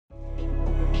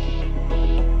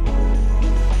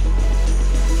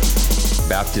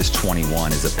Baptist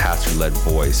 21 is a pastor-led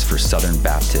voice for Southern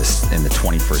Baptists in the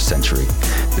 21st century.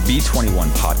 The B21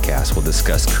 podcast will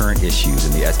discuss current issues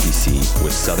in the SBC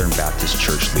with Southern Baptist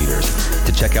church leaders.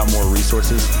 To check out more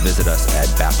resources, visit us at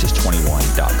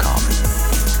baptist21.com.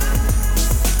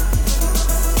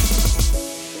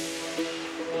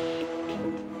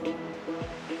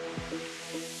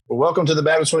 Well, welcome to the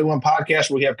Baptist 21 podcast,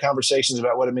 where we have conversations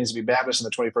about what it means to be Baptist in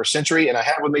the 21st century. And I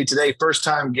have with me today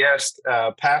first-time guest,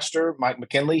 Pastor Mike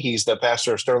McKinley. He's the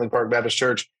pastor of Sterling Park Baptist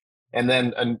Church, and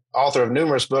then an author of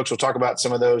numerous books. We'll talk about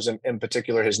some of those, and in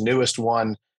particular, his newest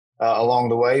one along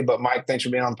the way. But Mike, thanks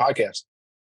for being on the podcast.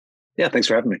 Yeah, thanks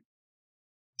for having me.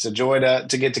 It's a joy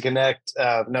to get to connect.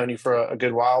 I've known you for a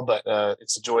good while, but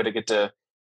it's a joy to get to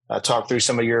talk through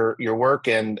some of your work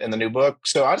and the new book.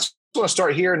 So I just want to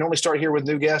start here, and normally start here with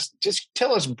new guests. Just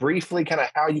tell us briefly kind of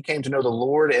how you came to know the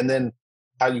Lord and then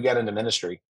how you got into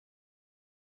ministry.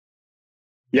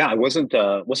 Yeah, I wasn't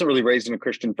really raised in a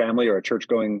Christian family or a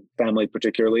church-going family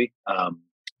particularly.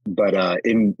 But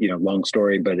long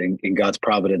story, but in God's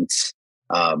providence,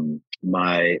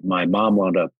 my mom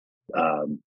wound up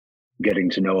getting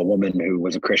to know a woman who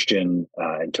was a Christian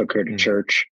and took her to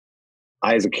church.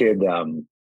 I, as a kid,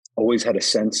 always had a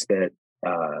sense that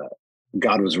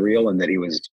God was real and that he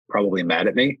was probably mad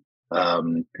at me.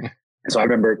 And so I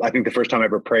think the first time I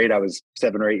ever prayed, I was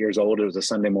 7 or 8 years old. It was a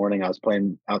Sunday morning. I was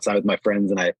playing outside with my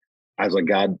friends, and I was like,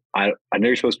 God, I know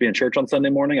you're supposed to be in church on Sunday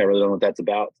morning. I really don't know what that's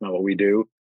about. It's not what we do.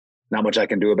 Not much I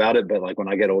can do about it, but like when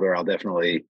I get older, I'll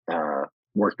definitely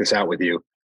work this out with you.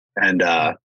 And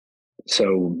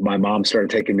so my mom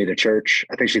started taking me to church.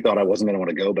 I think she thought I wasn't going to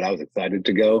want to go, but I was excited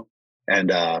to go,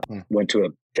 and went to a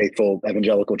faithful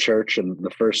evangelical church. And the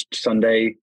first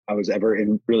Sunday I was ever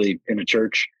in a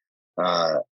church,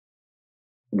 the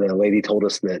lady told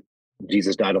us that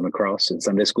Jesus died on the cross in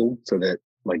Sunday school, so that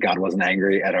like God wasn't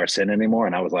angry at our sin anymore.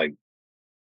 And I was like,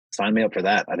 sign me up for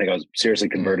that. I think I was seriously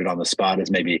converted on the spot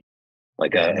as maybe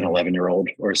like an 11-year-old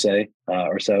or so.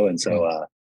 And so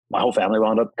my whole family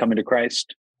wound up coming to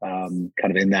Christ kind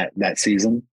of in that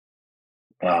season.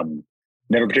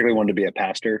 Never particularly wanted to be a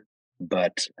pastor,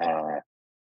 but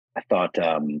I thought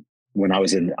when I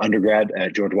was in undergrad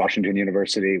at George Washington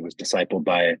University, was discipled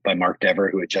by Mark Dever,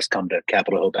 who had just come to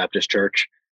Capitol Hill Baptist Church.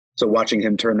 So watching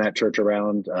him turn that church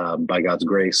around by God's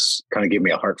grace kind of gave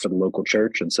me a heart for the local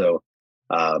church. And so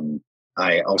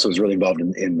I also was really involved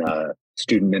in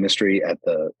student ministry at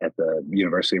the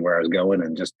university where I was going,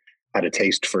 and just had a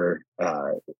taste for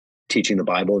teaching the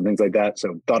Bible and things like that.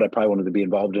 So thought I probably wanted to be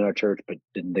involved in our church, but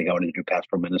didn't think I wanted to do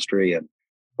pastoral ministry, and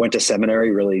went to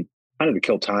seminary really kind of to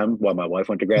kill time while my wife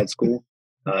went to grad school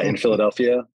in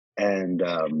Philadelphia. And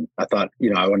I thought,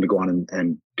 I wanted to go on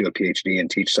and do a PhD and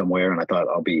teach somewhere. And I thought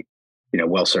I'll be,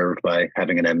 well served by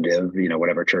having an MDiv,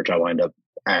 whatever church I wind up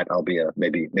at, I'll be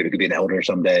maybe could be an elder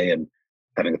someday, and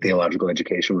having a theological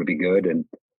education would be good. And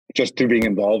just through being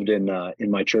involved in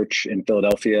my church in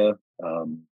Philadelphia,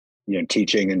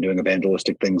 teaching and doing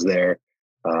evangelistic things there,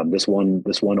 this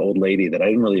one old lady that I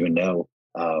didn't really even know,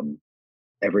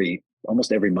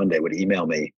 almost every Monday would email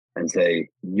me and say,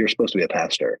 "You're supposed to be a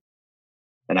pastor."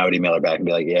 And I would email her back and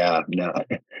be like, "Yeah, no,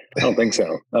 I don't think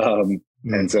so."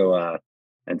 And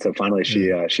so finally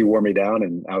she wore me down,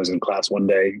 and I was in class one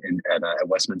day at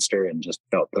Westminster, and just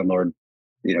felt the Lord,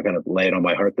 kind of lay it on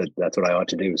my heart that that's what I ought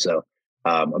to do. So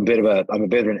I'm a bit of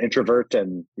an introvert,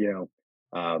 and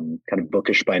kind of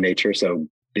bookish by nature. So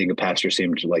being a pastor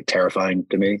seemed like terrifying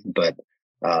to me, but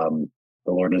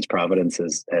the Lord in his providence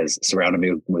has surrounded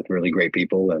me with really great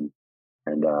people, and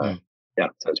so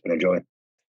it's been a joy.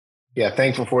 Yeah,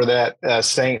 thankful for that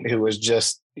saint who was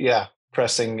just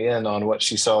pressing in on what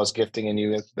she saw as gifting in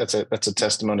you. That's a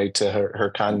testimony to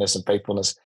her kindness and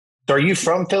faithfulness. So, are you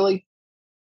from Philly?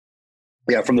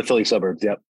 Yeah, from the Philly suburbs.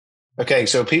 Yep. Okay,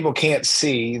 so people can't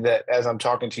see that as I'm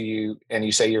talking to you, and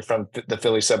you say you're from the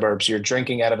Philly suburbs. You're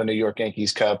drinking out of a New York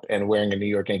Yankees cup and wearing a New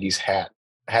York Yankees hat.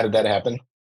 How did that happen?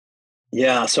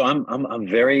 Yeah, so I'm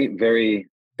very, very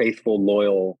faithful,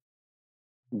 loyal,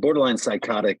 borderline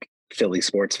psychotic Philly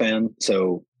sports fan.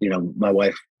 So, my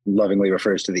wife lovingly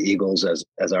refers to the Eagles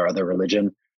as our other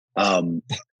religion.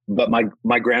 But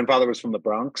my grandfather was from the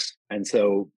Bronx. And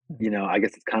so, I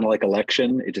guess it's kind of like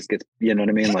election. It just gets, you know what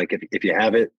I mean? Like if you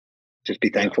have it, just be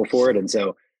thankful for it. And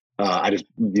so I just,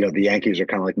 the Yankees are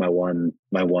kind of like my one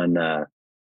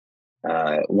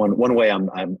way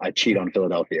I cheat on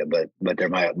Philadelphia, but they're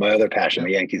my other passion,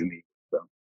 the Yankees and the Eagles. So.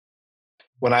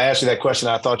 When I asked you that question,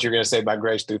 I thought you were going to say by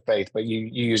grace through faith, but you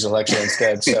use election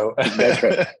instead. So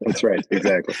That's right.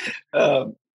 Exactly.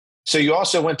 So you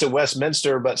also went to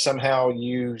Westminster, but somehow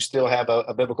you still have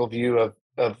a biblical view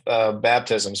of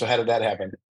baptism. So how did that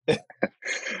happen?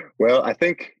 Well, I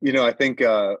think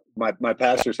my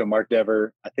pastor, so Mark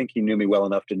Dever, I think he knew me well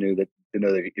enough to know that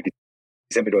if he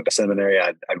sent me to a seminary,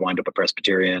 I'd wind up a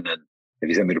Presbyterian, and if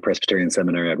he sent me to Presbyterian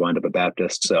seminary, I'd wind up a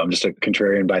Baptist. So I'm just a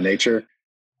contrarian by nature.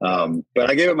 But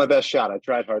I gave it my best shot. I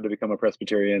tried hard to become a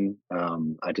Presbyterian.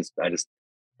 I just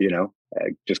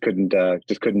couldn't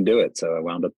do it. So I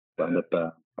wound up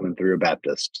coming through a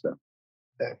Baptist. So.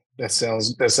 That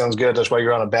sounds good. That's why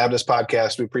you're on a Baptist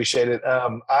podcast. We appreciate it.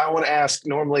 I want to ask,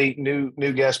 normally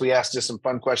new guests, we ask just some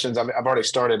fun questions. I've already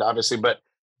started, obviously, but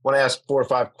want to ask 4 or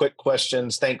 5 quick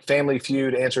questions. Think Family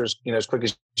Feud, answers as quick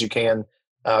as you can.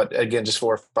 Again, just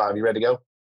 4 or 5. You ready to go?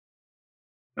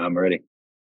 I'm ready.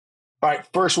 All right.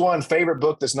 First one, favorite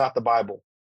book that's not the Bible.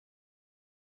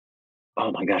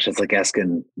 Oh my gosh, it's like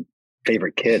asking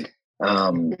favorite kid.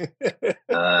 Wow,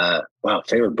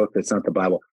 favorite book that's not the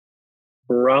Bible.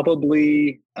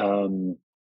 Probably the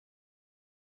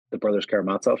Brothers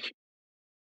Karamazov.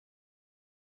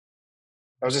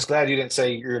 I was just glad you didn't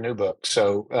say your new book.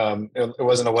 So it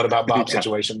wasn't a what about Bob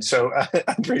situation. So I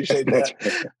appreciate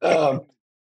that.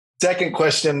 Second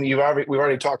question, we've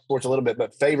already talked sports a little bit,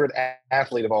 but favorite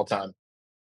athlete of all time?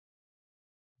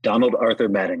 Donald Arthur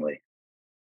Mattingly.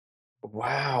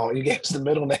 Wow, you gave us the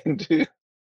middle name too.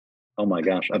 Oh my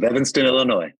gosh, of Evanston,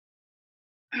 Illinois.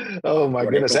 Oh my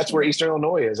goodness, that's where Eastern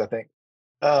Illinois is, I think.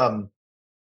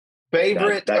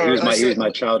 Favorite? He was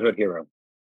my childhood hero.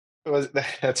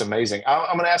 That's amazing.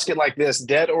 I'm going to ask it like this: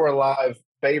 dead or alive,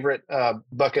 favorite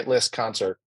bucket list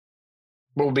concert?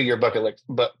 What would be your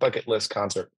bucket list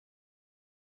concert?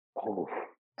 Oh,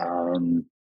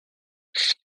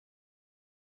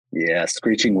 yeah,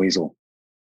 Screeching Weasel.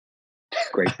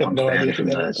 Great punk band from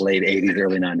the late '80s,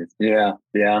 early '90s. Yeah.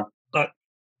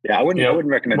 I wouldn't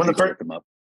recommend people look them up.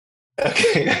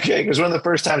 Okay. Because one of the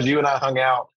first times you and I hung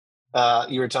out,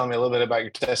 you were telling me a little bit about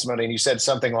your testimony, and you said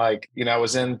something like, I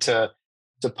was into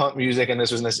punk music, and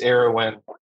this was in this era when,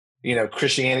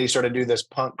 Christianity started to do this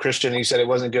punk Christian. And you said it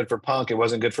wasn't good for punk, it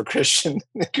wasn't good for Christian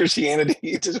Christianity.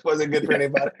 It just wasn't good for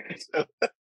anybody. So.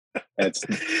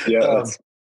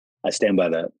 I stand by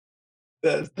that.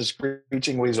 The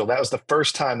Screeching Weasel. That was the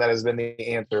first time that has been the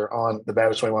answer on the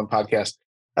Baptist 21 podcast.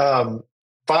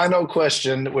 Final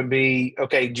question would be,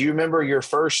 okay, do you remember your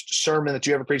first sermon that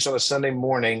you ever preached on a Sunday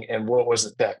morning, and what was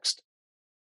the text?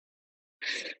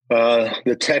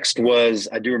 The text was,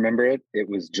 I do remember it. It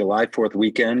was July 4th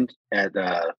weekend at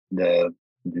it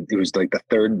was like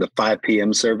the 5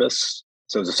 p.m. service.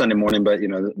 So it was a Sunday morning, but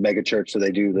the mega church, so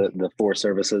they do the 4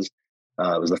 services.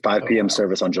 It was the 5 p.m.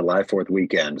 service on July 4th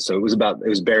weekend. So it was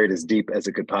buried as deep as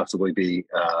it could possibly be,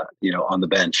 on the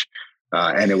bench.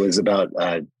 And it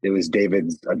was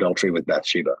David's adultery with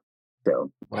Bathsheba.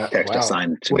 So text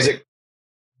assigned to me.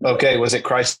 Was it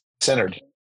Christ-centered?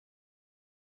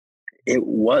 It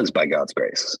was, by God's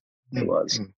grace. It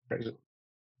was.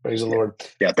 Praise the Lord.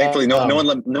 Yeah, thankfully, no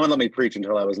one let me preach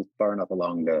until I was far enough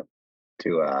along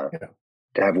to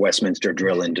have Westminster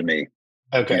drill into me.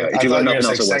 Okay, if you learn nothing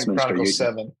else at Westminster,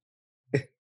 7.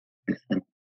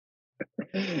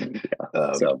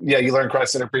 You learn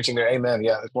Christ-centered preaching there. Amen.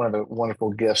 Yeah, it's one of the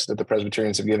wonderful gifts that the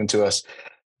Presbyterians have given to us.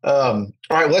 All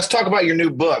right, let's talk about your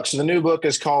new book. So the new book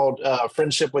is called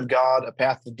Friendship with God, A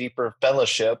Path to Deeper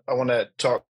Fellowship. I want to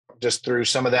talk just through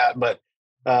some of that, but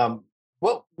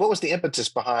what was the impetus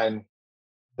behind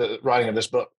the writing of this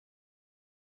book?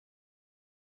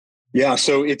 Yeah,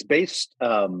 so it's based,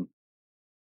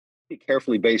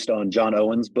 carefully based on John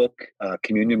Owen's book,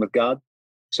 Communion with God.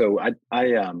 So I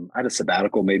had a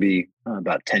sabbatical maybe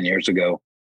about 10 years ago.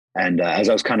 And as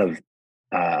I was kind of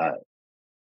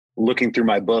looking through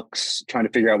my books, trying to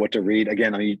figure out what to read,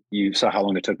 again, you saw how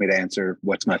long it took me to answer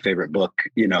what's my favorite book,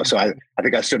 so I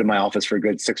think I stood in my office for a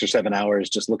good 6 or 7 hours,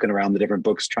 just looking around the different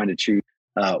books, trying to choose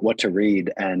what to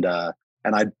read. And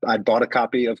I bought a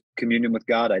copy of Communion with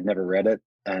God. I'd never read it.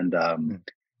 And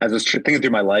as I was thinking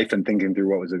through my life and thinking through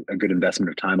what was a good investment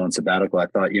of time on sabbatical, I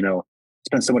thought,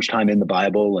 spend so much time in the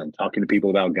Bible and talking to people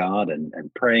about God and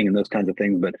praying and those kinds of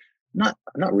things, but I'm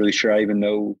not really sure I even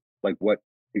know like what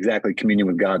exactly communion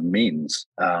with God means.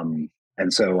 And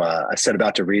so I set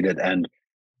about to read it, and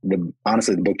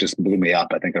honestly, the book just blew me up.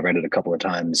 I think I read it a couple of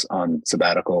times on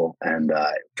sabbatical, and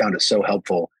found it so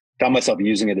helpful. Found myself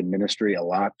using it in ministry a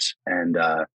lot. And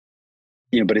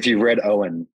but if you've read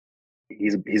Owen,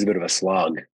 he's a bit of a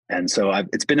slog, and so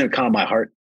it's been in kind of my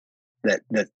heart that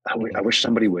I wish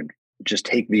somebody would just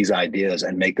take these ideas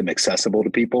and make them accessible to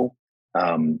people.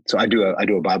 So I do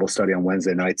a Bible study on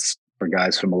Wednesday nights for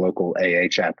guys from a local AA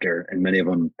chapter, and many of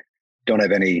them don't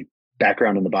have any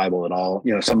background in the Bible at all.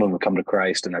 Some of them have come to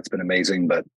Christ, and that's been amazing.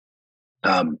 But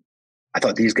I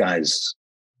thought these guys,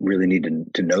 really need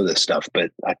to know this stuff,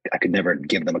 but I could never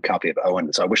give them a copy of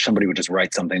Owen. So I wish somebody would just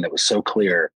write something that was so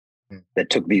clear that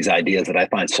took these ideas that I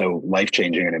find so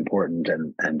life-changing and important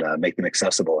and make them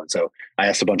accessible. And so I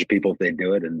asked a bunch of people if they'd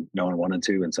do it, and no one wanted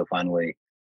to. And so finally,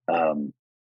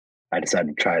 I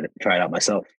decided to try it out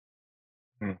myself.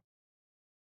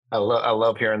 I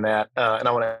love hearing that. And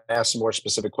I want to ask some more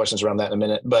specific questions around that in a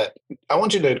minute, but I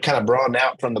want you to kind of broaden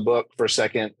out from the book for a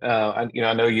second. I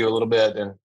know you a little bit,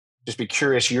 and just be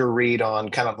curious your read on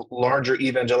kind of larger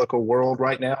evangelical world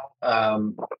right now.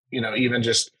 Even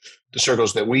just the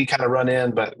circles that we kind of run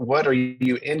in, but what are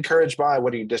you encouraged by?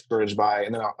 What are you discouraged by?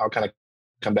 And then I'll kind of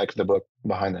come back to the book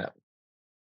behind that.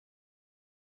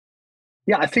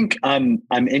 Yeah, I think I'm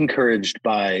encouraged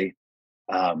by,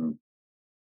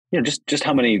 just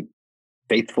how many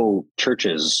faithful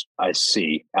churches I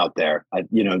see out there.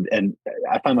 And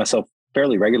I find myself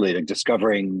fairly regularly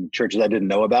discovering churches I didn't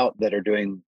know about that are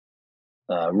doing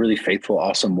really faithful,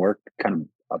 awesome work, kind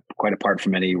of quite apart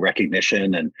from any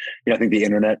recognition. And I think the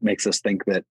internet makes us think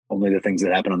that only the things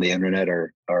that happen on the internet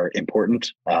are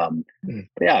important. But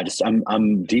yeah,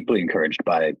 I'm deeply encouraged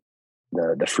by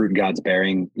the fruit God's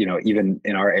bearing. Even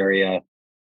in our area,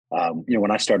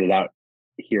 when I started out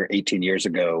here 18 years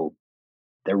ago,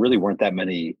 there really weren't that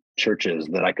many churches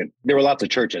there were lots of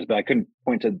churches, but I couldn't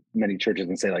point to many churches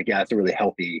and say like, yeah, it's a really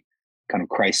healthy kind of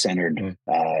Christ-centered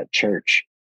church.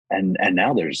 And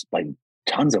now there's like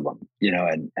tons of them,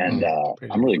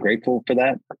 I'm really grateful for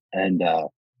that. And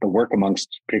the work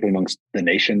particularly amongst the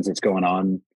nations that's going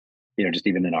on, just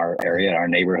even in our area, our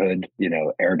neighborhood,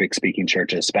 Arabic speaking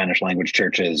churches, Spanish language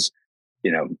churches,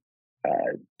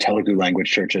 Telugu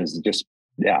language churches,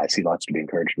 I see lots to be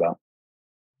encouraged about.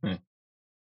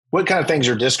 What kind of things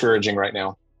are discouraging right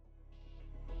now?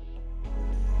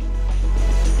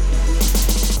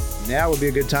 Now would be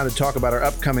a good time to talk about our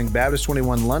upcoming Baptist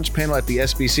 21 lunch panel at the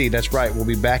SBC. That's right. We'll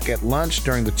be back at lunch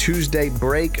during the Tuesday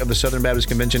break of the Southern Baptist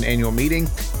Convention annual meeting.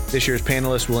 This year's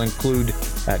panelists will include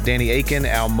Danny Akin,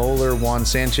 Al Mohler, Juan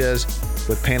Sanchez,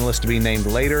 with panelists to be named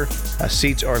later.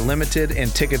 Seats are limited and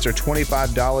tickets are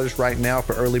 $25 right now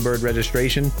for early bird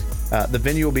registration. The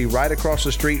venue will be right across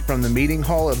the street from the meeting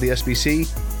hall of the SBC.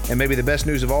 And maybe the best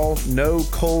news of all, no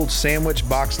cold sandwich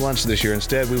box lunch this year.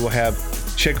 Instead, we will have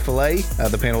Chick-fil-A.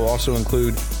 The panel will also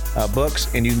include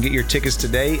books, and you can get your tickets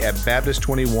today at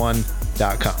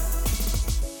Baptist21.com.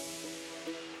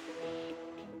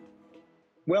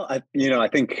 Well, I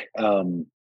think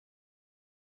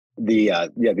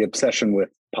the obsession with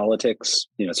politics,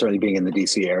 certainly being in the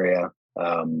DC area,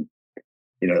 and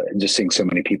just seeing so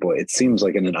many people, it seems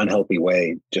like in an unhealthy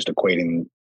way, just equating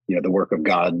the work of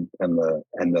God and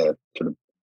the sort of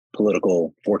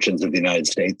political fortunes of the United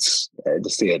States. To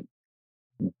see it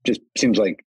just seems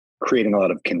like creating a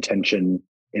lot of contention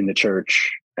in the church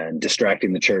and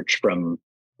distracting the church from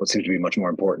what seems to be much more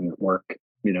important work.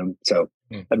 So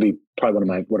that'd be probably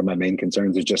one of my main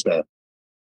concerns is just a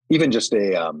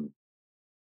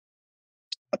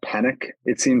panic.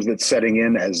 It seems that's setting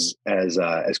in as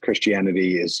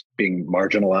Christianity is being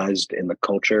marginalized in the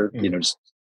culture. Just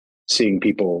seeing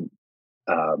people,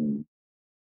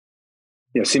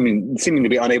 seeming to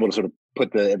be unable to sort of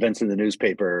put the events in the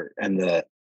newspaper and the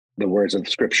words of the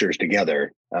scriptures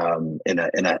together in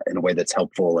a way that's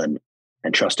helpful and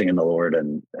trusting in the Lord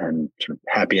and sort of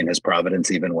happy in His providence,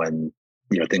 even when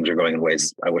things are going in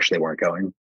ways I wish they weren't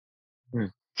going.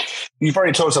 You've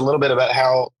already told us a little bit about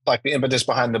how, like, the impetus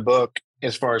behind the book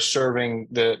as far as serving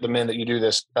the men that you do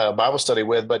this Bible study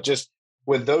with, but just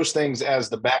with those things as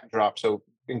the backdrop. So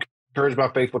encouraged by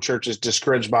faithful churches,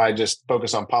 discouraged by just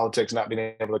focus on politics, not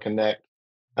being able to connect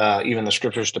even the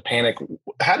scriptures to panic.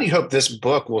 How do you hope this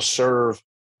book will serve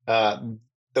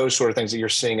those sort of things that you're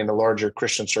seeing in the larger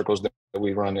Christian circles that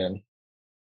we run in?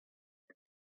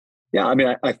 Yeah, I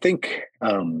mean, I think,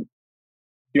 I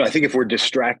think if we're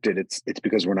distracted, it's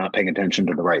because we're not paying attention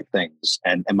to the right things.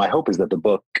 And my hope is that the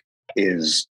book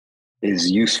is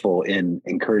useful in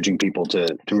encouraging people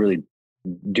to really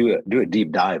do a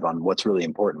deep dive on what's really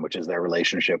important, which is their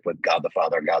relationship with God the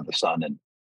Father, God the Son, and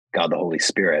God the Holy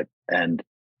Spirit. And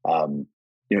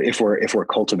if we're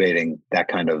cultivating that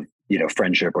kind of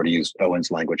friendship, or to use Owen's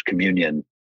language, communion,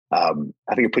 I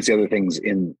think it puts the other things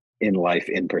in life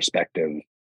in perspective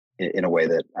in a way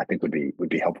that I think would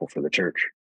be helpful for the church.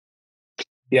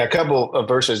 Yeah, a couple of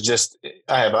verses.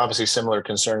 I have obviously similar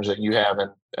concerns that you have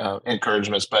and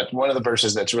encouragements, but one of the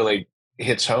verses that's really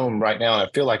hits home right now, and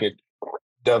I feel like it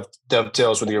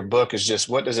dovetails with your book, is just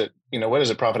what does it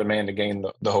profit a man to gain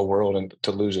the whole world and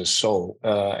to lose his soul?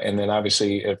 And then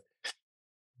obviously, if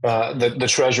the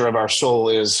treasure of our soul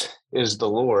is the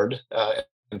Lord,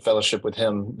 fellowship with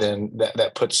him, then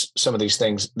that puts some of these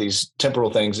things, these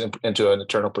temporal things, into an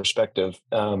eternal perspective.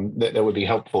 That would be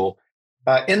helpful.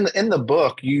 In the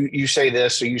book, you say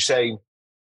this. So you say,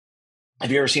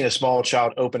 have you ever seen a small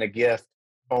child open a gift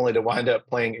only to wind up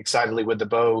playing excitedly with the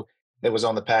bow that was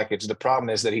on the package? The problem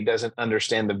is that he doesn't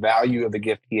understand the value of the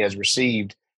gift he has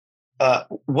received.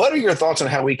 What are your thoughts on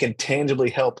how we can tangibly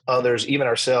help others, even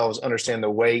ourselves, understand the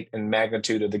weight and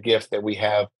magnitude of the gift that we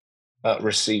have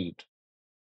received?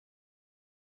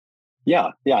 Yeah.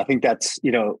 I think that's,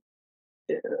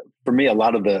 for me, a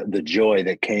lot of the joy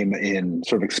that came in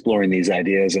sort of exploring these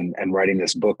ideas and writing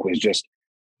this book was just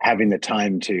having the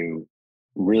time to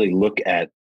really look at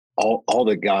all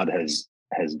that God has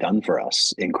done for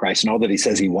us in Christ, and all that he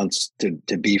says he wants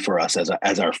to be for us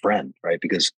as our friend, right?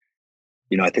 Because,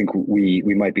 I think we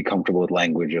might be comfortable with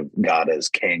language of God as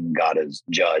king, God as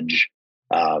judge,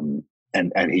 and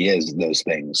he is those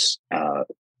things.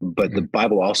 But the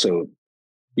Bible also,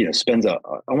 spends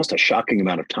almost a shocking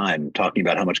amount of time talking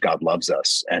about how much God loves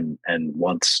us and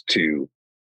wants to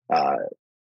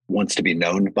be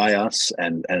known by us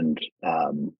and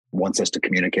wants us to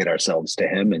communicate ourselves to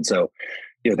him. And so,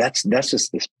 that's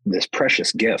just this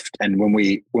precious gift. And when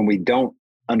we don't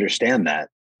understand that,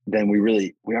 then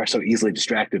we are so easily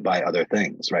distracted by other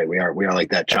things, right? We are like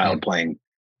that child playing,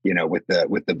 with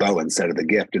the bow instead of the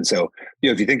gift. And so,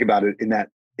 if you think about it in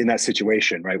that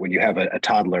situation, right, when you have a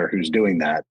toddler who's doing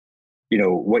that,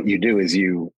 what you do is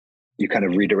you kind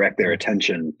of redirect their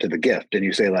attention to the gift, and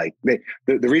you say, like, the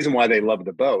reason why they love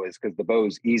the bow is because the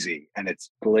bow's easy and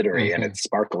it's glittery and it's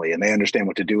sparkly, and they understand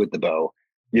what to do with the bow.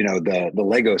 The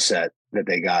Lego set that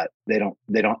they got, they don't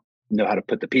know how to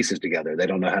put the pieces together. They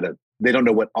don't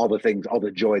know what all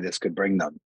the joy this could bring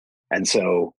them. And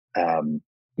so,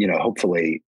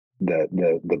 hopefully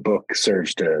the book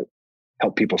serves to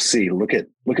help people see, look at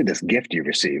this gift you've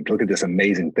received. Look at this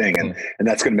amazing thing. And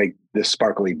that's going to make this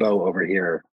sparkly bow over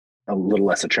here a little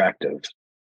less attractive.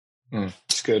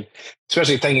 It's good.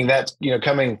 Especially thinking that,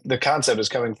 the concept is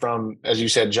coming from, as you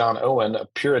said, John Owen, a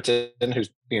Puritan who's,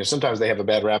 sometimes they have a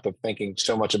bad rap of thinking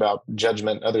so much about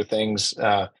judgment, other things,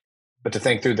 but to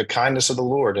think through the kindness of the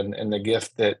Lord and the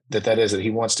gift that is, that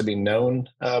he wants to be known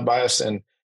by us. And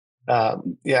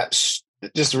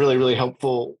just a really, really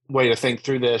helpful way to think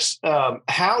through this.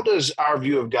 How does our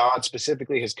view of God,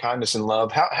 specifically his kindness and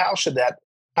love, how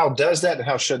does that and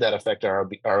how should that affect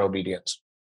our obedience?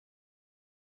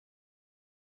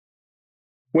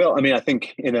 Well, I mean, I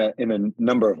think in a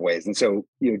number of ways. And so,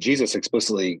 Jesus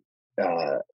explicitly,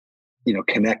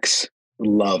 connects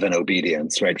love and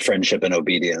obedience, right? Friendship and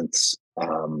obedience.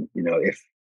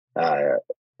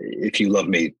 If you love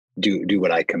me, do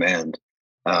what I command.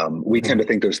 We tend to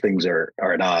think those things are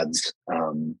at odds.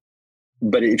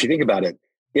 But if you think about it,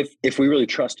 if we really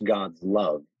trust God's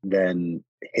love, then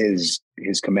his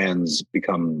commands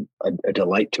become a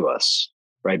delight to us,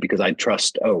 right? Because I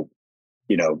trust,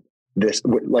 this,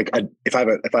 like, if I have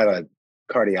a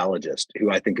cardiologist who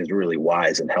I think is really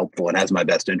wise and helpful and has my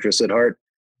best interests at heart,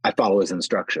 I follow his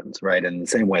instructions, right? And in the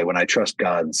same way, when I trust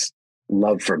God's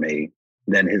love for me,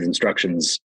 then his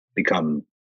instructions become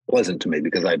pleasant to me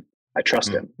because I trust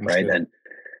him, right? Good.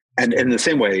 And in the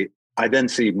same way, I then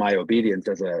see my obedience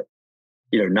as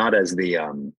not as the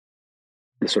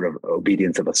sort of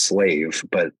obedience of a slave,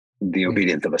 but the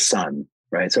obedience of a son,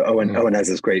 right? So Owen has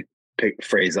this great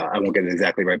phrase. I won't get it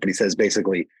exactly right, but he says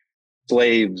basically,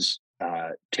 slaves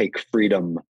take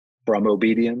freedom from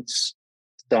obedience.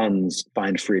 Sons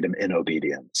find freedom in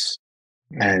obedience.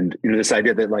 And this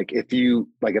idea that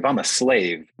if I'm a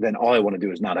slave, then all I want to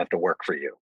do is not have to work for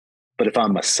you. But if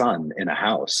I'm a son in a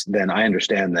house, then I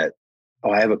understand that,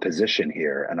 I have a position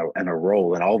here and a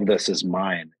role, and all of this is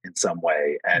mine in some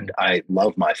way. And I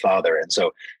love my father. And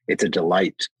so it's a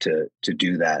delight to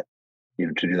do that,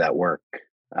 to do that work.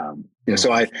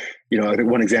 So I think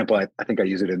one example, I think I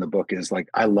use it in the book, is like,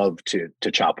 I love to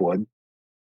chop wood,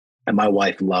 and my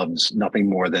wife loves nothing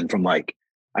more than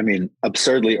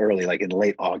absurdly early, like in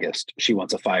late August, she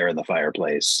wants a fire in the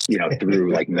fireplace,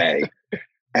 through like May.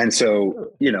 And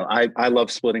so, I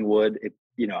love splitting wood.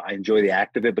 I enjoy the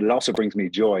act of it, but it also brings me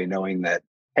joy knowing that,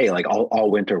 hey, like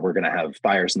all winter, we're going to have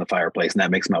fires in the fireplace, and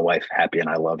that makes my wife happy, and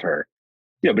I love her.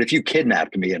 But if you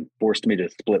kidnapped me and forced me to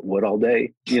split wood all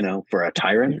day, for a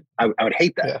tyrant, I would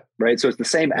hate that. Yeah. Right. So it's the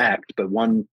same act, but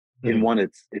in one,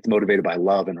 it's motivated by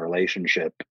love and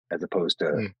relationship as opposed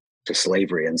to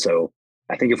slavery. And so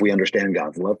I think if we understand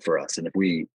God's love for us, and if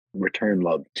we return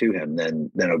love to him, then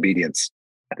obedience,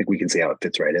 I think we can see how it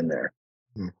fits right in there.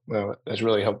 Well, that's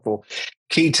really helpful.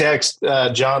 Key text,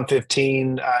 John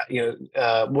 15.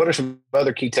 What are some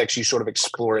other key texts you sort of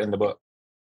explore in the book?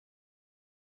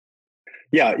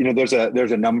 Yeah, there's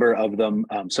a number of them.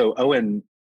 So Owen,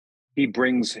 he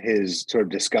brings his sort of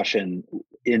discussion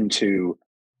into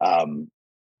um,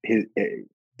 his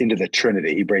into the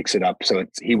Trinity. He breaks it up. So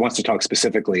he wants to talk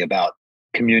specifically about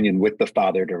communion with the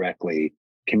Father directly,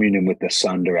 communion with the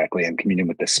Son directly, and communion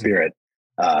with the Spirit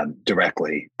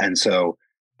directly. And so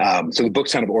the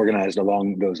book's kind of organized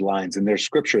along those lines. And there's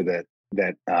scripture that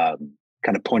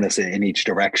kind of point us in each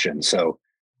direction. So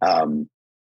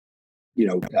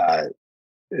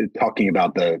talking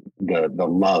about the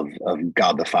love of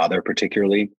God the Father,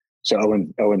 particularly. So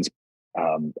Owens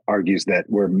argues that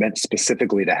we're meant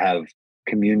specifically to have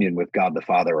communion with God the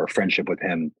Father, or friendship with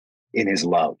Him in His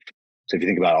love. So if you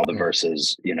think about all the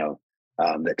verses,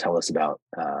 that tell us about,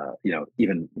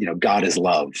 God is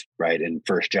love, right? In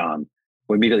 1 John,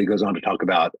 who immediately goes on to talk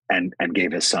about and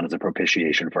gave His Son as a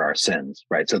propitiation for our sins,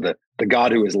 right? So the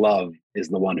God who is love is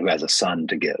the one who has a Son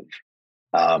to give.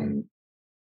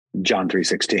 John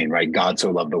 3:16, right? God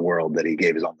so loved the world that He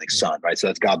gave His only Son, right? So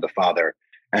that's God the Father.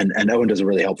 And Owen does a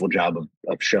really helpful job of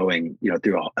showing,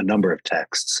 through a number of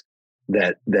texts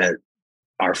that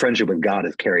our friendship with God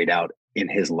is carried out in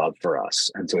His love for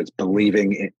us. And so it's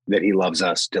believing that He loves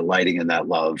us, delighting in that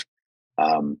love,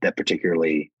 that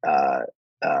particularly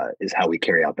is how we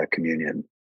carry out that communion.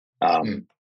 When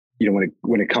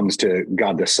it comes to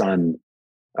God the Son,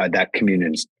 that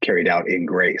communion is carried out in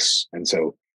grace. And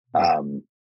so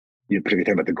you particularly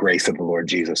talk about the grace of the Lord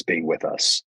Jesus being with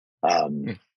us.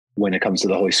 When it comes to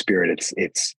the Holy Spirit,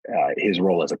 it's His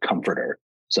role as a comforter.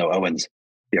 So Owens,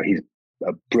 he's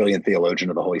a brilliant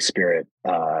theologian of the Holy Spirit,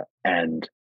 and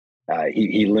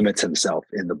he limits himself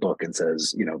in the book and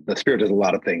says, the Spirit does a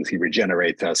lot of things. He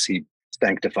regenerates us, He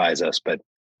sanctifies us, but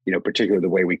particularly the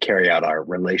way we carry out our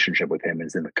relationship with Him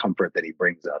is in the comfort that He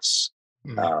brings us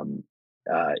in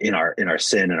our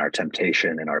sin and our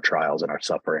temptation and our trials and our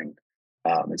suffering.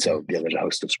 And so there's a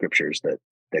host of scriptures that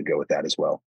go with that as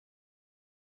well.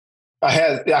 I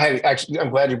had actually, I'm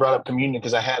glad you brought up communion,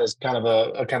 because I had as kind of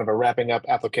a wrapping up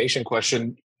application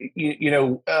question.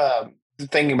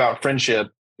 Thinking about friendship,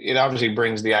 it obviously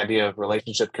brings the idea of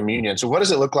relationship communion. So what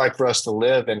does it look like for us to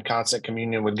live in constant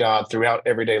communion with God throughout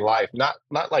everyday life? Not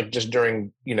like just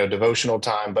during, devotional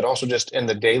time, but also just in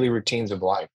the daily routines of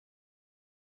life.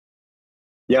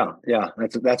 Yeah.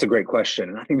 That's a great question.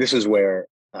 And I think this is where,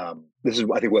 I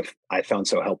think what I found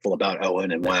so helpful about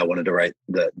Owen and why I wanted to write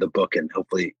the book and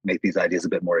hopefully make these ideas a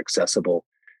bit more accessible,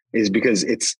 is because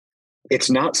it's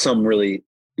not some really,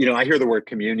 I hear the word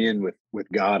communion with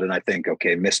God and I think,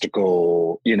 okay,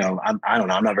 mystical, I don't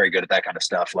know, I'm not very good at that kind of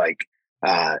stuff. Like,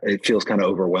 it feels kind of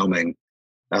overwhelming.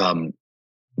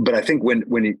 But I think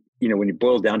when you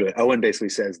boil down to it, Owen basically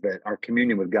says that our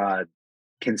communion with God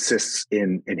consists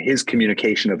in His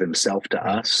communication of Himself to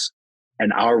us,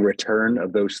 and our return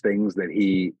of those things that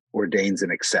He ordains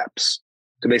and accepts.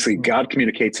 So basically, God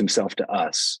communicates Himself to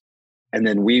us, and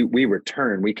then we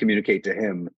return, we communicate to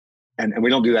Him, and we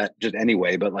don't do that just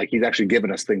anyway, but like He's actually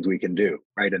given us things we can do,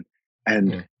 right?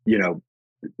 And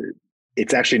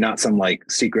it's actually not some like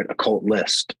secret occult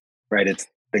list, right? It's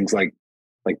things like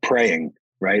praying,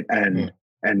 right? And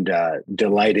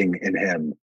delighting in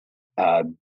Him,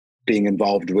 being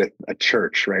involved with a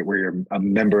church, right, where you're a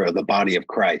member of the body of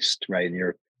Christ, right, and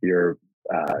you're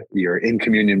in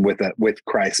communion with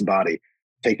Christ's body,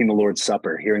 taking the Lord's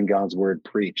Supper, hearing God's word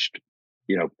preached,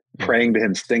 praying to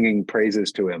Him, singing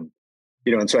praises to Him,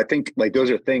 and so I think like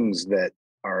those are things that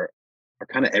are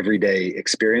kind of everyday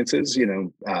experiences,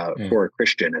 for a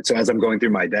Christian. And so as I'm going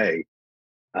through my day,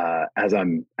 as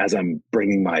I'm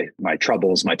bringing my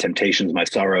troubles, my temptations, my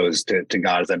sorrows to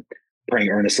God, as I'm praying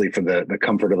earnestly for the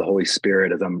comfort of the Holy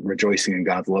Spirit, as I'm rejoicing in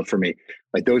God's love for me,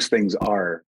 like those things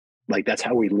are like, that's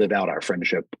how we live out our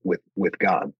friendship with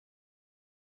God.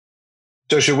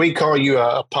 So should we call you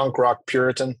a punk rock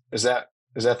Puritan? Is that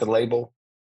the label?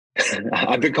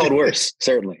 I've been called worse,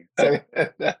 certainly. So.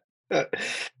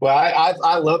 Well,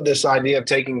 I love this idea of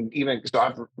taking, so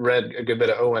I've read a good bit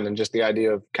of Owen, and just the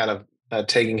idea of kind of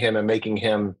taking him and making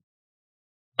him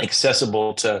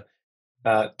accessible to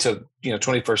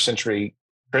 21st century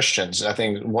Christians. I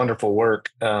think wonderful work.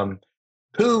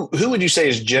 Who would you say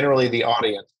is generally the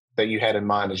audience that you had in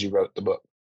mind as you wrote the book?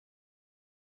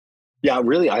 Yeah,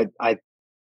 really, I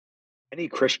any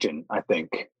Christian, I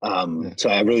think. So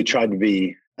I really tried to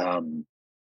be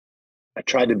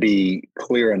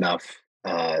clear enough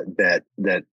that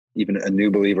even a new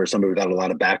believer, somebody without a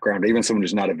lot of background, or even someone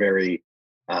who's not a very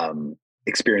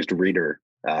experienced reader,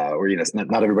 or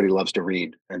not everybody loves to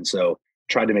read, and so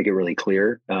tried to make it really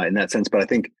clear in that sense. But I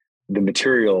think the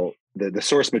material, the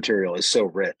source material, is so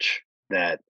rich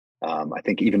that I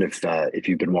think even if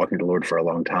you've been walking with the Lord for a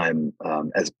long time,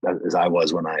 as I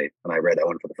was when I read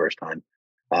Owen for the first time,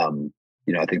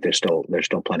 I think there's still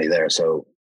plenty there. So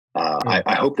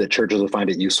I hope that churches will find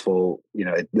it useful.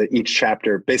 Each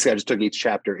chapter, basically, I just took each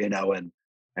chapter in Owen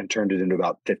and turned it into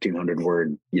about 1,500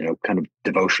 word, kind of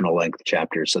devotional length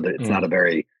chapters, so that it's not a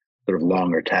very sort of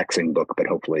long or taxing book, but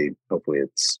hopefully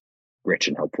it's rich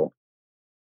and helpful.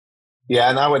 Yeah,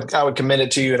 and I would commend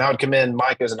it to you, and I would commend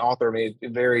Mike as an author. I mean,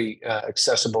 very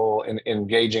accessible and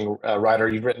engaging writer.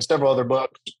 You've written several other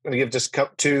books. I'm going to give just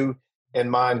two in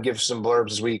mind, give some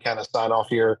blurbs as we kind of sign off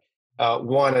here.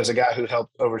 One, as a guy who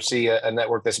helped oversee a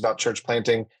network that's about church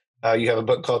planting, you have a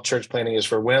book called Church Planting is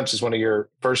for Wimps. It's one of your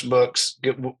first books.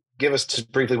 Give us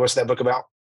just briefly, what's that book about?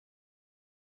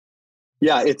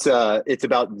 Yeah, it's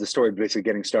about the story of basically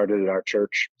getting started at our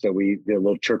church. So we did a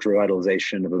little church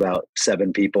revitalization of about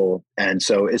 7 people. And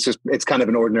so it's kind of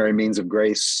an ordinary means of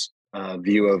grace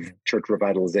view of church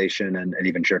revitalization and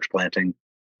even church planting.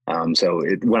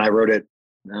 When I wrote it,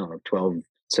 I don't know, 12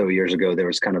 so years ago, there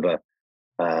was kind of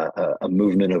a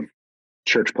movement of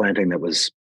church planting that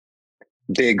was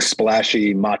big,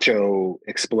 splashy, macho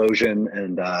explosion.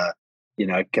 And, I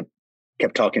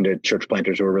kept talking to church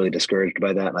planters who were really discouraged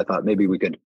by that. And I thought maybe we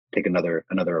could take another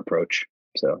approach.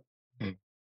 So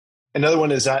another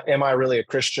one is, Am I Really a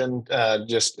Christian?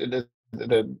 Just the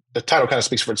title kind of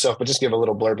speaks for itself, but just give a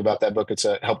little blurb about that book. It's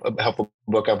a helpful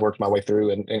book I've worked my way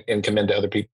through and commend to other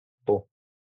people.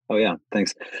 Oh yeah,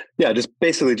 thanks. Yeah, just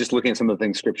basically just looking at some of the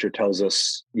things Scripture tells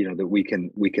us, that we can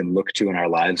look to in our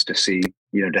lives to see,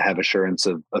 to have assurance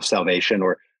of salvation,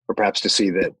 or perhaps to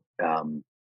see that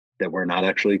that we're not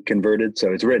actually converted.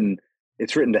 So it's written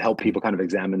to help people kind of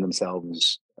examine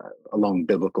themselves along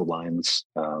biblical lines.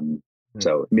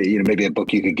 So maybe a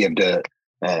book you could give to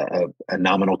a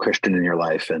nominal Christian in your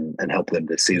life and help them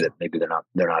to see that maybe they're not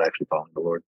actually following the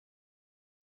Lord.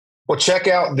 Well, check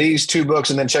out these 2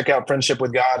 books and then check out Friendship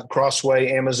with God, Crossway,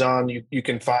 Amazon. You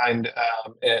can find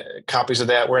copies of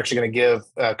that. We're actually going to give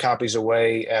copies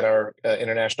away at our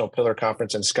International Pillar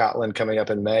Conference in Scotland coming up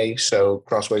in May. So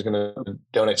Crossway is going to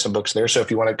donate some books there. So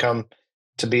if you want to come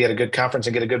to be at a good conference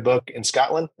and get a good book in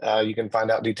Scotland, you can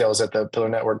find out details at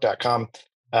thepillarnetwork.com.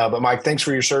 But Mike, thanks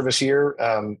for your service here.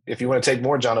 If you want to take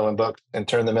more John Owen books and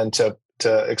turn them into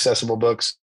accessible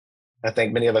books, I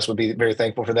think many of us would be very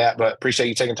thankful for that, but appreciate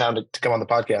you taking time to come on the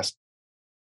podcast.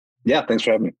 Yeah, thanks for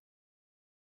having me.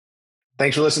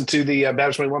 Thanks for listening to the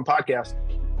Baptist 21 podcast.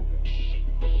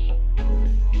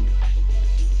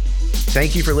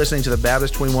 Thank you for listening to the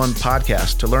Baptist 21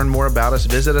 podcast. To learn more about us,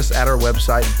 visit us at our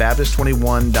website,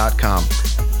 Baptist21.com.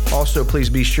 Also,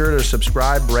 please be sure to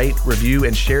subscribe, rate, review,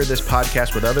 and share this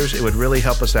podcast with others. It would really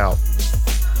help us out.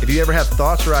 If you ever have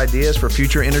thoughts or ideas for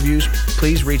future interviews,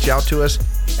 please reach out to us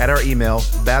at our email,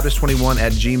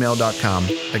 Baptist21@gmail.com.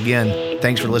 Again,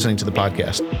 thanks for listening to the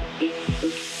podcast.